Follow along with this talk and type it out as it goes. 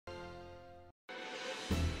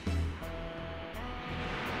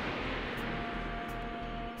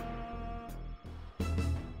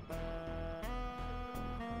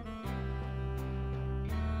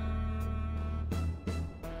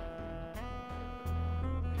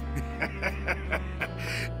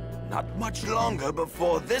Not much longer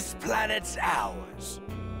before this planet's ours.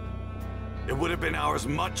 It would have been ours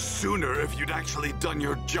much sooner if you'd actually done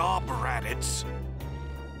your job, Raditz.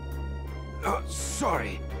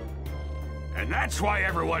 Sorry. And that's why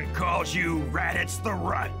everyone calls you Raditz the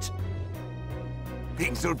Runt.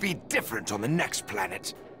 Things will be different on the next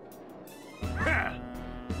planet. Huh.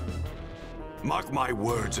 Mark my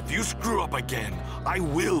words, if you screw up again, I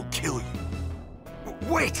will kill you.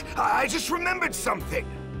 Wait! I just remembered something!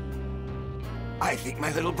 I think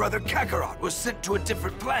my little brother Kakarot was sent to a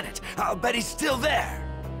different planet. I'll bet he's still there.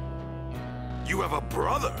 You have a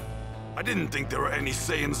brother? I didn't think there were any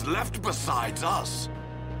Saiyans left besides us.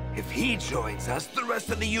 If he joins us, the rest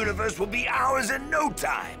of the universe will be ours in no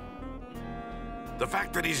time. The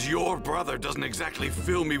fact that he's your brother doesn't exactly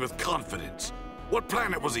fill me with confidence. What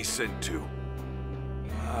planet was he sent to?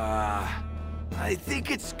 I think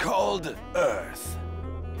it's called Earth.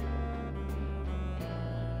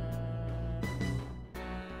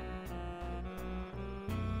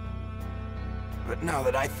 But now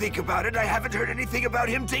that I think about it, I haven't heard anything about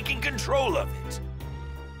him taking control of it.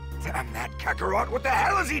 Damn that Kakarot, what the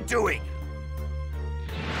hell is he doing?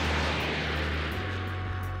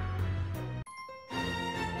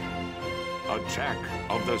 Attack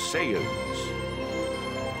of the Saiyans.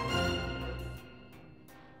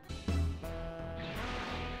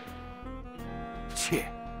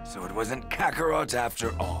 So it wasn't Kakarot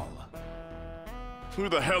after all. Who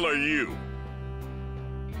the hell are you?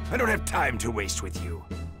 I don't have time to waste with you.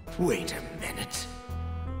 Wait a minute.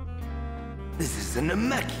 This is a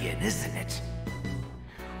Namekian, isn't it?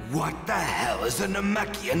 What the hell is a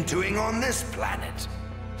Namekian doing on this planet?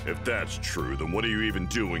 If that's true, then what are you even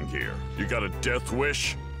doing here? You got a death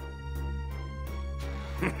wish?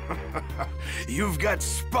 You've got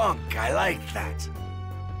spunk, I like that.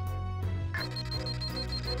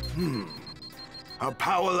 A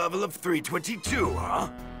power level of 322, huh?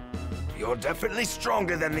 You're definitely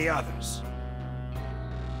stronger than the others.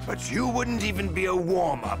 But you wouldn't even be a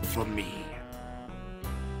warm-up for me.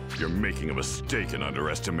 You're making a mistake in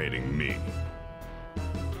underestimating me.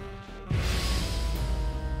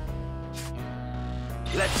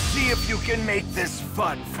 Let's see if you can make this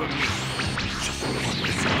fun for me. Just look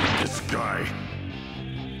at this guy.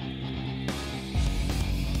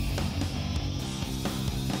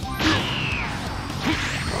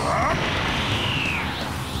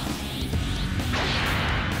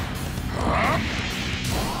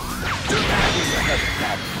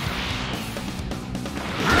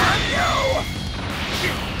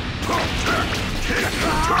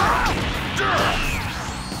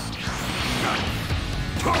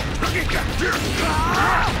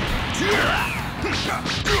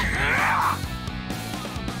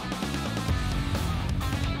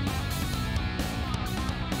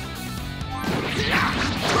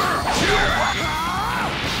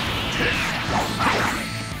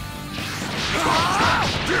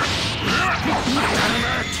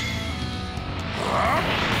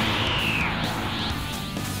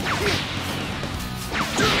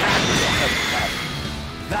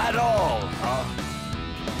 That all, huh?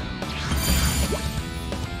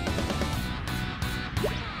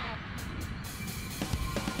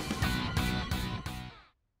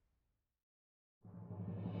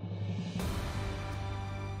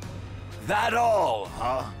 That all,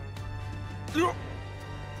 huh?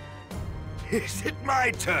 Is it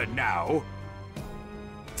my turn now?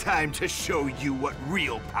 Time to show you what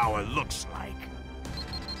real power looks like.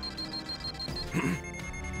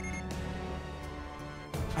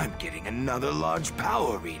 I'm getting another large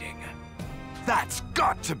power reading. That's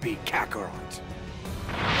got to be Kakarot.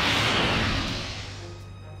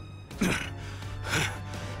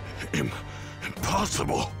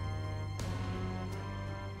 Impossible.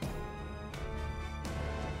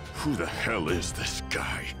 Who the hell is this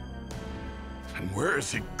guy? And where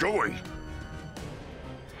is he going?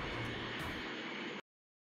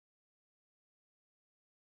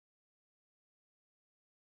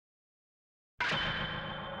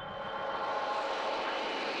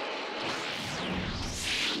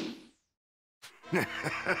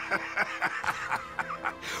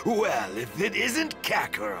 Well, if it isn't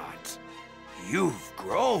Kakarot, you've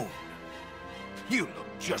grown. You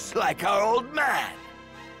look just like our old man.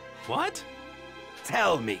 What?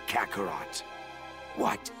 Tell me, Kakarot,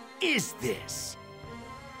 what is this?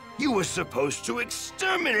 You were supposed to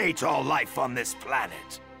exterminate all life on this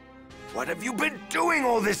planet. What have you been doing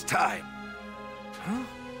all this time? Huh?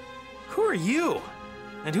 Who are you?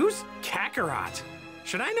 And who's Kakarot?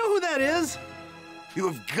 Should I know who that is? You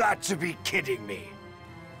have got to be kidding me.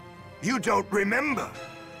 You don't remember?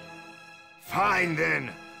 Fine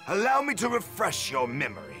then. allow me to refresh your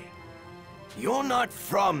memory. You're not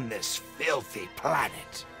from this filthy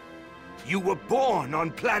planet. You were born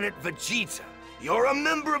on planet Vegeta. You're a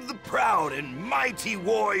member of the proud and mighty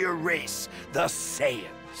warrior race, the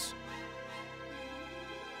Saiyans.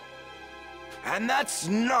 And that's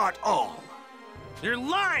not all. You're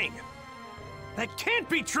lying! That can't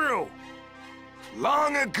be true!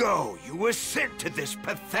 Long ago, you were sent to this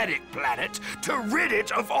pathetic planet to rid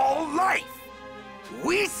it of all life.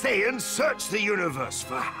 We Saiyans search the universe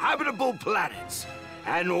for habitable planets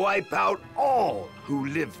and wipe out all who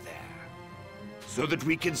live there, so that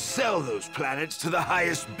we can sell those planets to the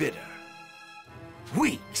highest bidder.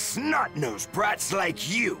 We snot-nosed brats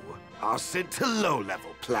like you are sent to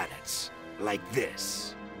low-level planets, like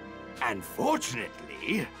this. And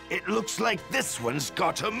fortunately, it looks like this one's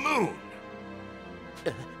got a moon.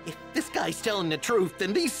 If this guy's telling the truth,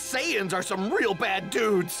 then these Saiyans are some real bad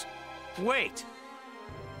dudes. Wait.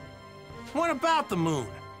 What about the moon?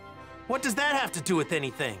 What does that have to do with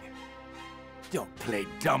anything? Don't play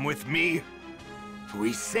dumb with me.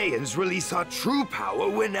 We Saiyans release our true power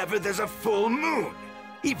whenever there's a full moon.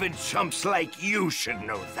 Even chumps like you should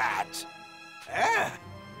know that.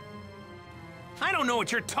 I don't know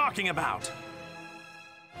what you're talking about.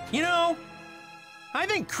 You know, I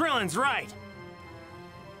think Krillin's right.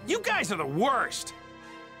 You guys are the worst.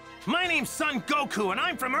 My name's Son Goku, and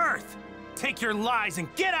I'm from Earth. Take your lies and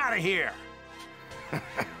get out of here.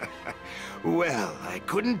 Well, I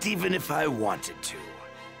couldn't even if I wanted to.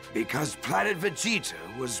 Because planet Vegeta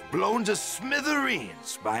was blown to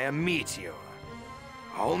smithereens by a meteor.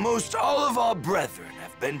 Almost all of our brethren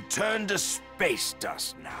have been turned to space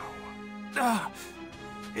dust now.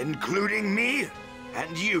 Including me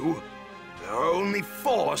and you, there are only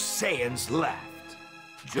 4 Saiyans left.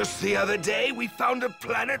 Just the other day, we found a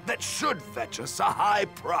planet that should fetch us a high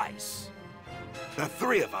price. The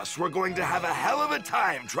 3 of us were going to have a hell of a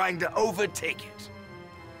time trying to overtake it.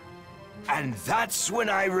 And that's when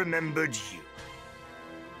I remembered you.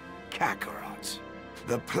 Kakarot.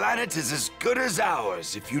 The planet is as good as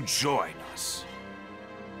ours if you join us.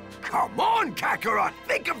 Come on, Kakarot!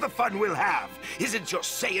 Think of the fun we'll have! Isn't your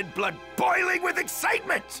Saiyan blood boiling with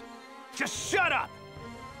excitement? Just shut up!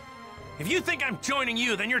 If you think I'm joining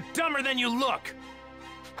you, then you're dumber than you look!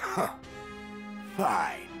 Huh.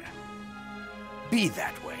 Fine. Be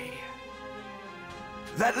that way.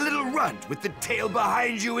 That little runt with the tail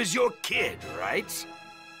behind you is your kid, right?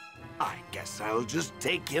 I guess I'll just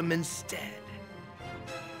take him instead.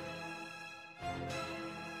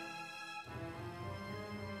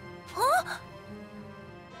 Huh?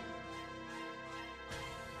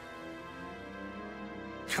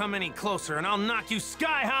 Come any closer and I'll knock you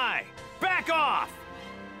sky high! Back off!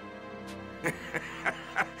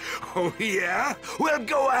 Oh, yeah? Well,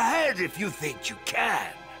 go ahead if you think you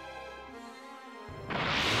can.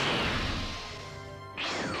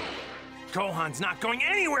 Gohan's not going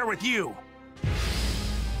anywhere with you!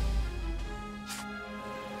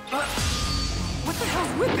 What the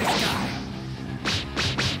hell's with this guy?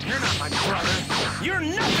 You're not my brother! You're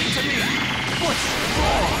nothing to me! What's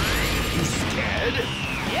wrong? You scared?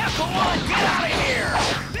 Yeah, go on, get out of here!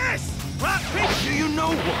 This! Do you know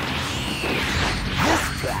what? This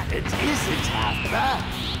planet isn't half bad.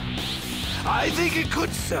 I think it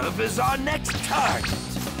could serve as our next target. The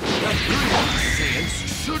 3 Saiyans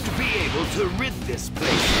should be able to rid this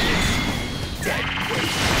place of its dead weight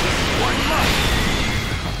in 1 month.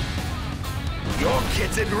 Your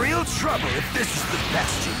kid's in real trouble if this is the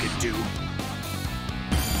best you can do.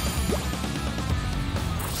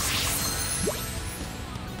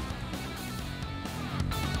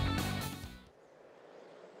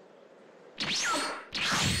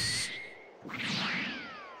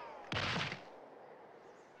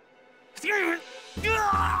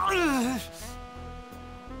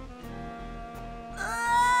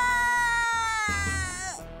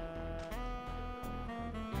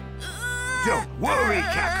 Don't worry,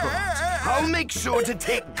 Kakarot. I'll make sure to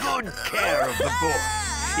take good care of the boy.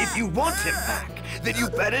 If you want him back, then you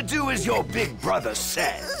better do as your big brother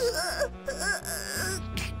says.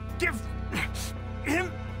 Give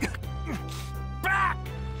him back!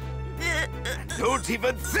 And don't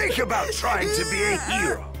even think about trying to be a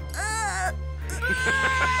hero.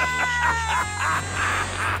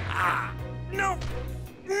 No!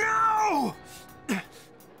 No!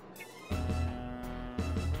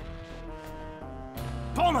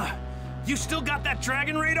 Bulma, you still got that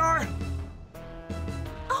dragon radar?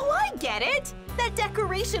 Oh, I get it! That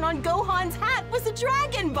decoration on Gohan's hat was a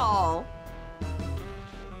Dragon Ball!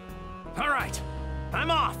 All right,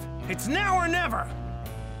 I'm off. It's now or never.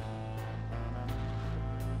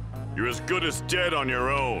 You're as good as dead on your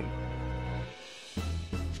own.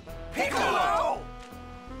 Piccolo!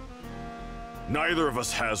 Neither of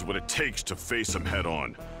us has what it takes to face him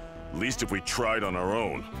head-on. At least if we tried on our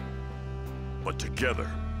own. But together,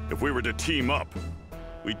 if we were to team up,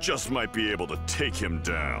 we just might be able to take him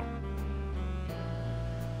down.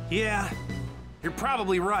 Yeah, you're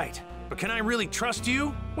probably right. But can I really trust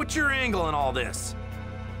you? What's your angle in all this?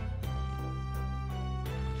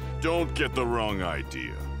 Don't get the wrong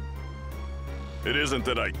idea. It isn't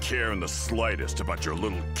that I care in the slightest about your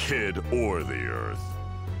little kid or the Earth.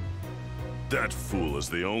 That fool is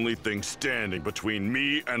the only thing standing between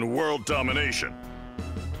me and world domination.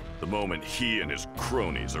 The moment he and his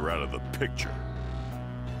cronies are out of the picture,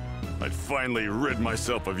 I'd finally rid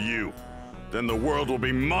myself of you. Then the world will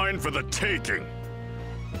be mine for the taking.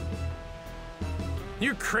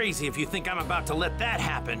 You're crazy if you think I'm about to let that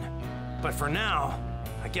happen. But for now,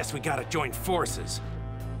 I guess we gotta join forces.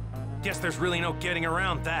 Guess there's really no getting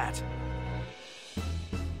around that.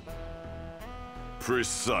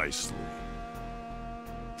 Precisely.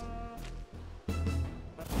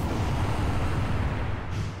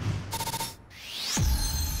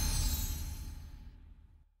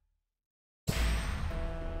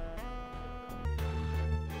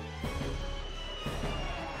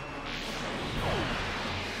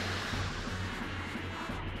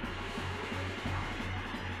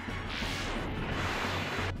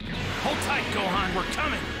 Hold tight, Gohan, we're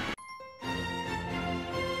coming!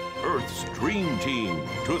 Earth's Dream Team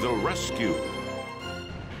to the rescue.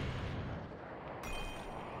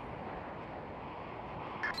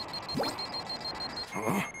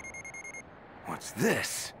 Huh? What's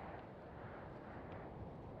this?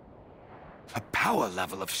 A power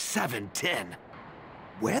level of 710.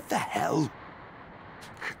 Where the hell?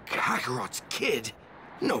 Kakarot's kid?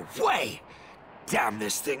 No way! Damn,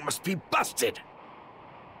 this thing must be busted!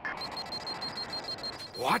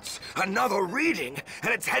 What? Another reading?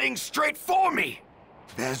 And it's heading straight for me!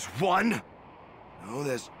 There's one. No,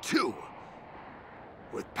 there's two.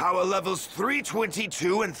 With power levels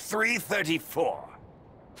 322 and 334.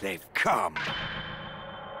 They've come.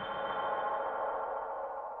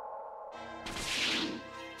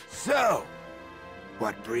 So,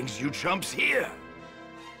 what brings you chumps here?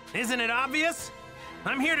 Isn't it obvious?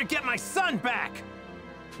 I'm here to get my son back!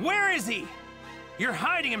 Where is he? You're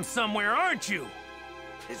hiding him somewhere, aren't you?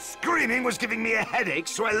 His screaming was giving me a headache,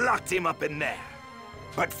 so I locked him up in there.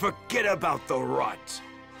 But forget about the rot.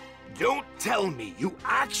 Don't tell me you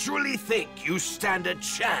actually think you stand a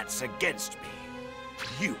chance against me.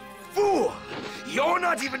 You fool! You're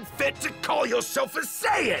not even fit to call yourself a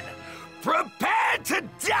Saiyan! Prepare to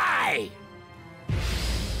die!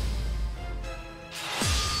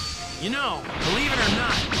 You know, believe it or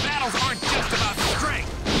not, battles aren't just about strength.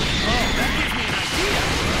 Oh, that gives me an idea.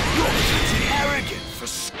 You're pretty arrogant for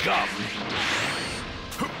scum.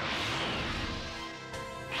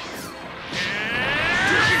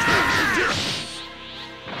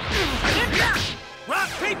 Rock,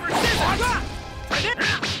 paper, scissors, rock!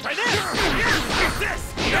 Try this! Use this!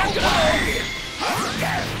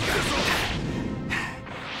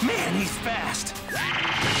 Man, he's fast.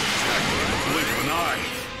 Blink of an eye.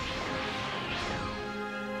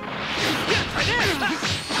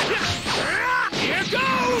 Here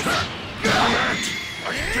goes!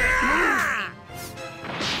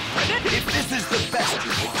 If this is the best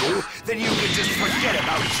you can do, then you can just forget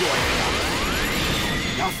about joining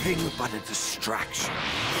us. Nothing but a distraction.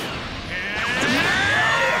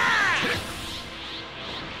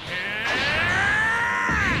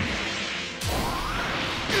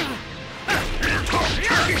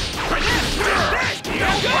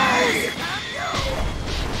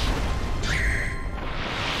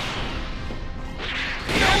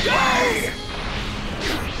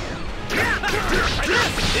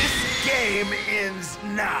 This game ends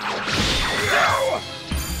now. No!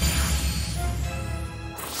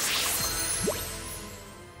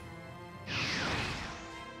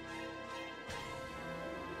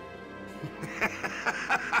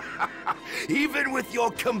 Even with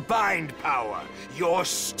your combined power, you're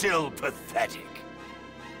still pathetic.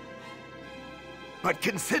 But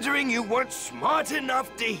considering you weren't smart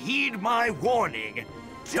enough to heed my warning,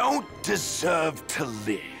 don't deserve to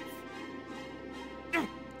live.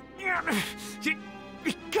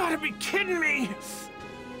 You gotta be kidding me!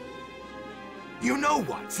 You know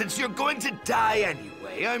what? Since you're going to die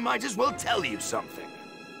anyway, I might as well tell you something.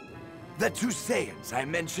 The two Saiyans I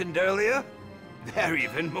mentioned earlier, they're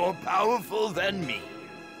even more powerful than me.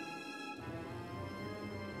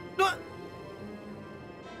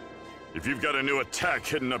 If you've got a new attack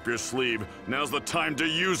hidden up your sleeve, now's the time to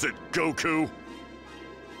use it, Goku!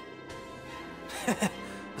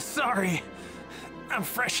 Sorry. I'm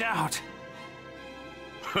fresh out.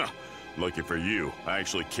 Huh. Lucky for you, I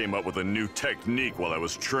actually came up with a new technique while I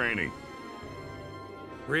was training.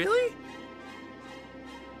 Really?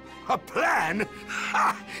 A plan?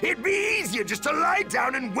 Ha! It'd be easier just to lie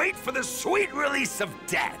down and wait for the sweet release of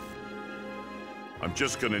death. I'm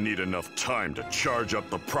just gonna need enough time to charge up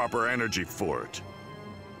the proper energy for it.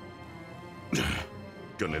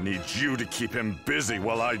 Gonna need you to keep him busy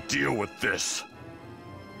while I deal with this.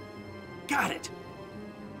 Got it.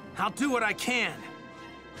 I'll do what I can.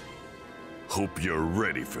 Hope you're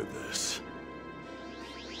ready for this.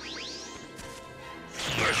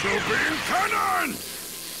 Special beam cannon!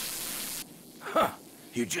 Huh.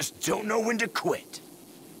 You just don't know when to quit.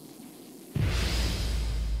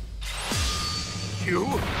 You?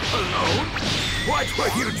 Alone? What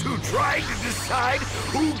were you two trying to decide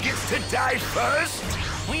who gets to die first?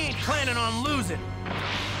 We ain't planning on losing.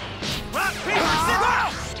 Rock, paper,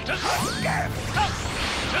 scissors!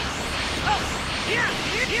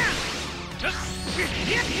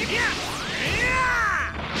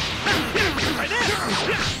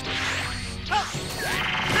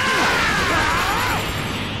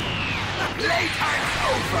 Playtime's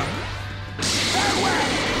over! Farewell!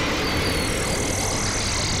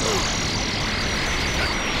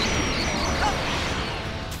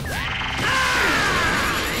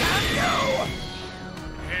 No!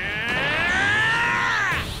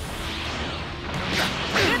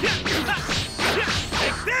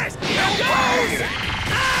 Take this! No!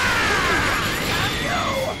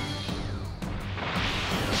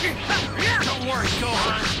 Don't worry,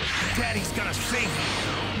 Gohan. Daddy's gonna save you.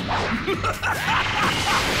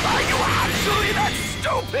 Are you actually that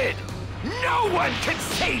stupid? No one can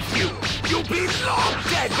save you! You'll be long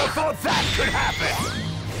dead before that could happen!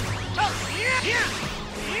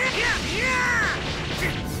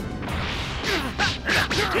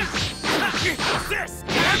 What's this?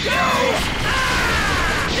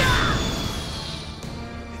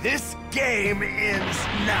 This game ends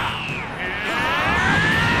now.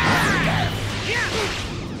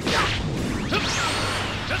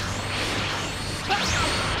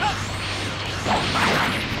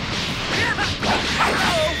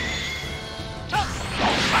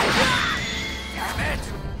 Damn it!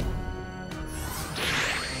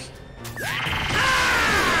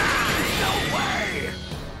 No way!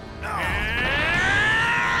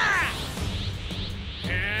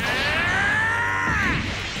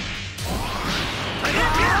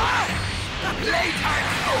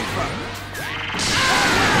 Playtime's over!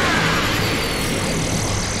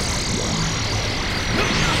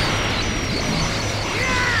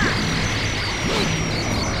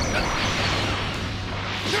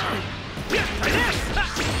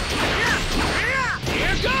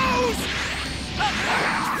 Here goes!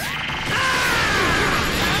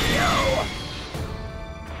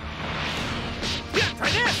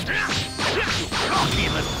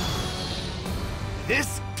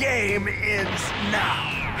 This game ends now.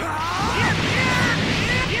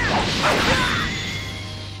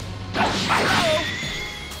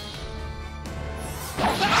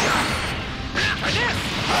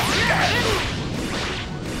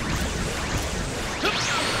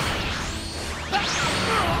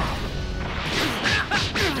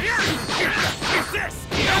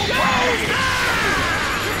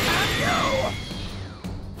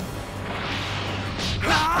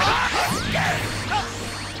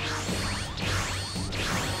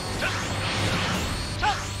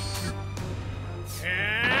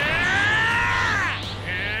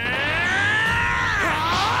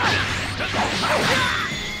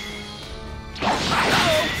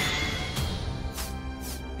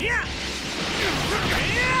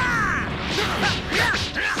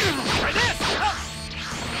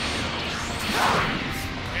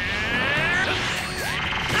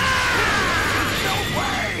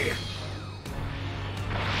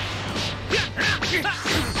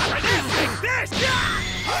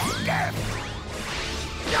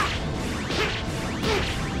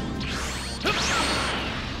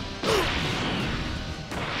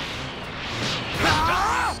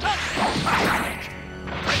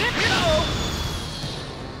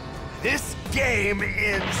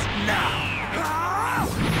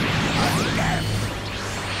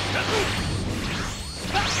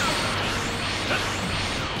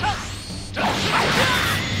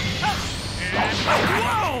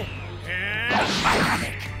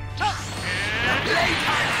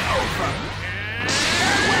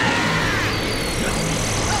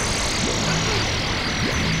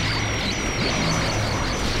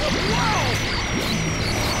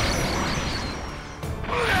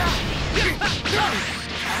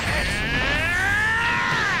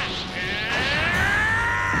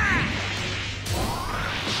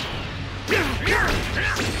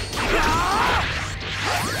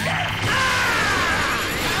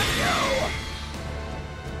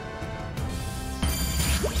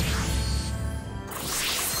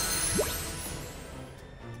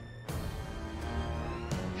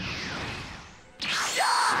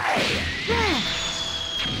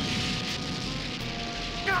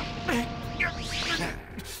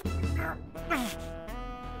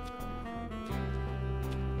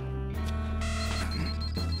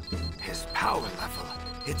 his power level.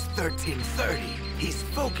 It's 1330. He's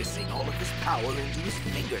focusing all of his power into his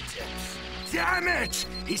fingertips. Damn it!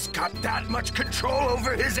 He's got that much control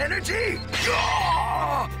over his energy?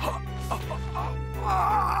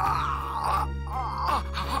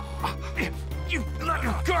 You let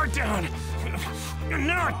your guard down! And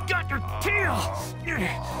now I got your tail!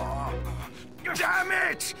 Damn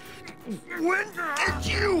it! When did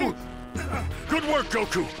you... Good work,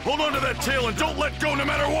 Goku! Hold on to that tail and don't let go no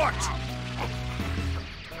matter what!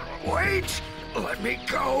 Wait! Let me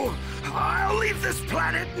go! I'll leave this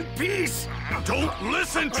planet in peace! Don't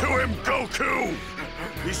listen to him, Goku!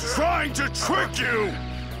 He's trying to trick you!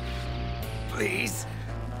 Please,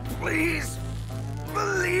 please,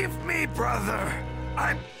 believe me, brother!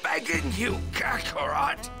 I'm begging you,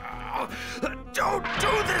 Kakarot! Don't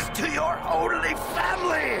do this to your only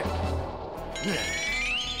family!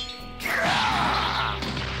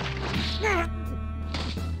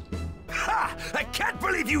 Ha! I can't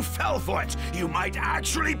believe you fell for it! You might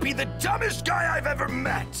actually be the dumbest guy I've ever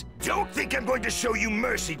met! Don't think I'm going to show you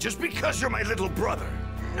mercy just because you're my little brother!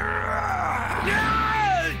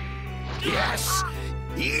 Yes!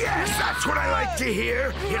 Yes, that's what I like to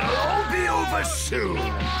hear! It'll all be over soon!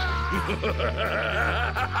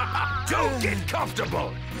 Don't get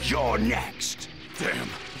comfortable! You're next! Damn,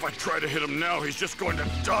 if I try to hit him now, he's just going to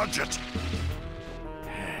dodge it!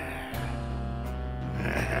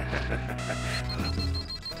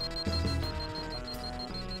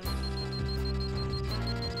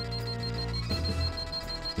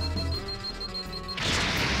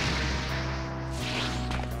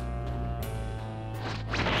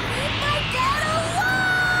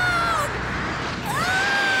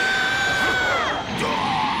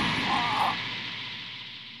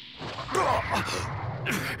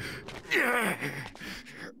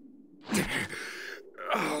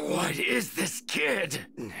 What is this kid?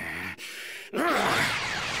 You're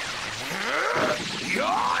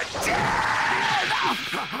dead!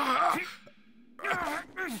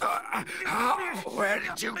 Where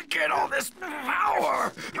did you get all this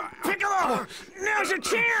power? Piccolo! Now's your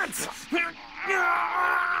chance!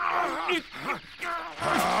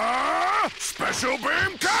 Special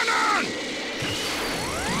beam cannon!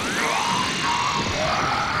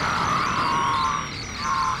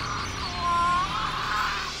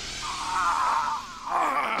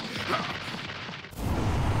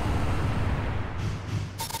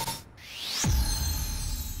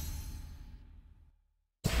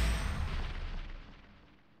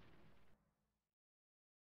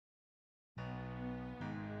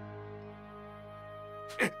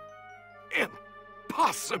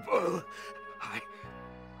 Impossible!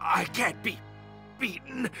 I can't be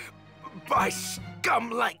beaten by scum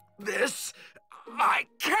like this. I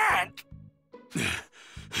can't!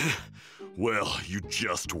 Well, you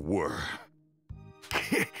just were.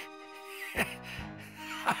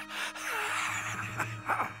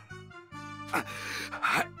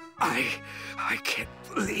 I can't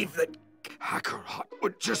believe that Kakarot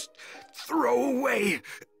would just throw away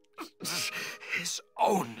his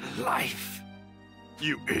own life.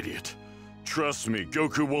 You idiot. Trust me,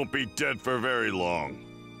 Goku won't be dead for very long.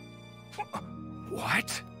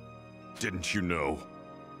 What? Didn't you know?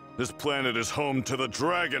 This planet is home to the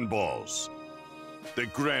Dragon Balls. They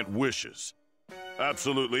grant wishes.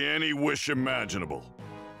 Absolutely any wish imaginable.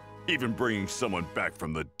 Even bringing someone back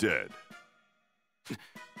from the dead.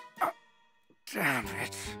 Damn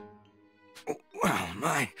it. Well,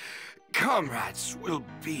 my comrades will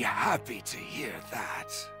be happy to hear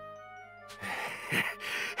that.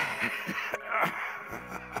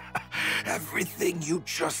 Everything you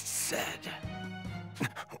just said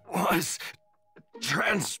was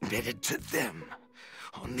transmitted to them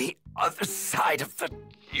on the other side of the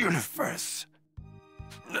universe.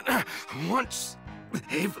 Once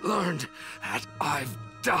they've learned that I've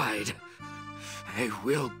died, they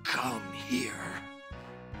will come here.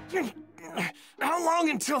 How long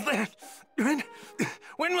until then? When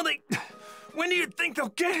will they... When do you think they'll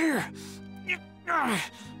get here?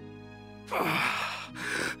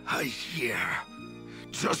 A year.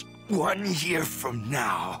 Just 1 year from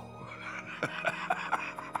now.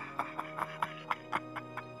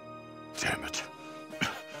 Damn it.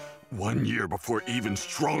 1 year before even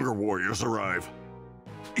stronger warriors arrive.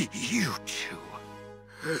 You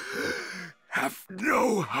two have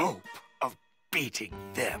no hope of beating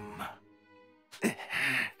them.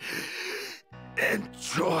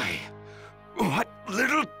 Enjoy what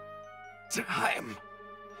little time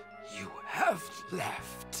you have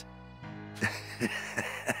left.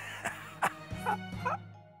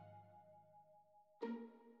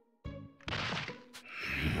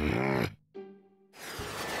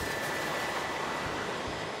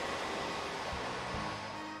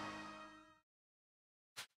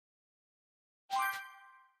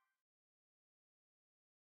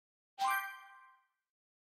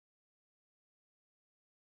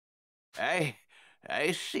 I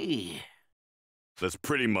see. That's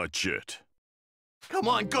pretty much it. Come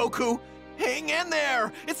on, Goku! Hang in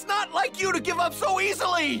there! It's not like you to give up so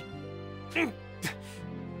easily!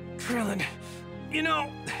 Krillin, you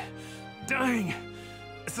know, dying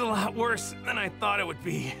is a lot worse than I thought it would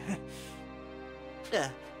be.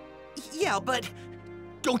 Yeah, but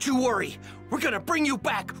don't you worry. We're gonna bring you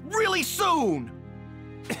back really soon!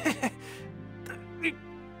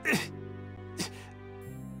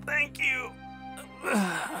 Thank you.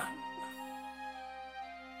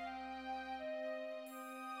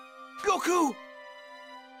 Goku!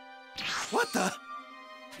 What the?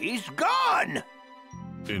 He's gone!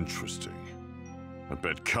 Interesting. I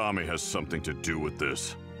bet Kami has something to do with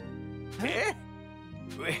this. Eh?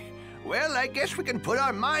 Well, I guess we can put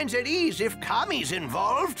our minds at ease if Kami's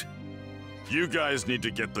involved. You guys need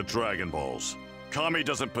to get the Dragon Balls. Kami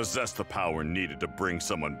doesn't possess the power needed to bring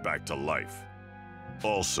someone back to life.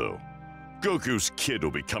 Also, Goku's kid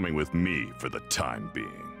will be coming with me for the time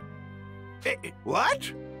being.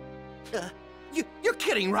 What? You're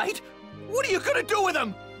kidding, right? What are you gonna do with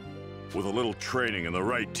him? With a little training and the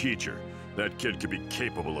right teacher, that kid could be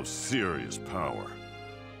capable of serious power.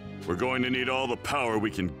 We're going to need all the power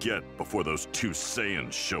we can get before those two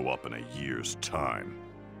Saiyans show up in a year's time.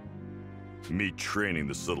 Me training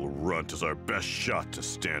this little runt is our best shot to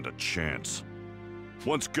stand a chance.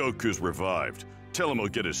 Once Goku's revived, tell him he'll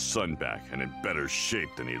get his son back and in better shape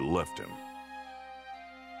than he left him.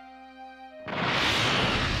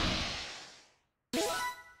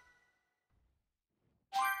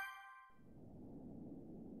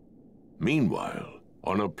 Meanwhile,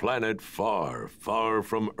 on a planet far, far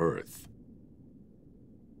from Earth.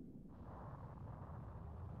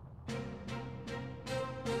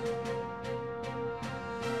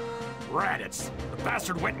 Raditz, the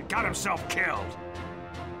bastard went and got himself killed.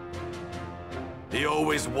 He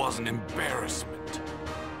always was an embarrassment.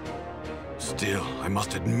 Still, I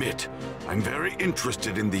must admit, I'm very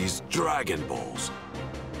interested in these Dragon Balls.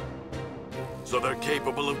 So they're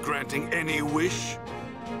capable of granting any wish?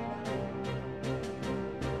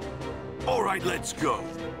 All right, let's go.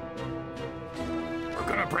 We're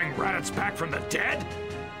gonna bring Raditz back from the dead?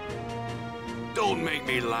 Don't make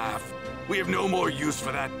me laugh. We have no more use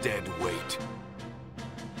for that dead weight.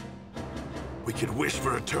 We could wish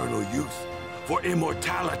for eternal youth, for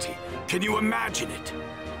immortality. Can you imagine it?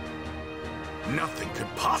 Nothing could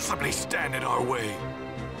possibly stand in our way.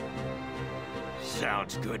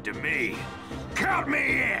 Sounds good to me. Count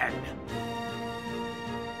me in!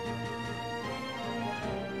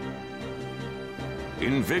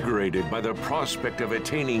 Invigorated by the prospect of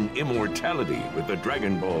attaining immortality with the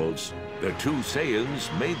Dragon Balls, the two Saiyans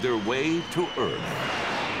made their way to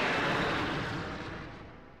Earth.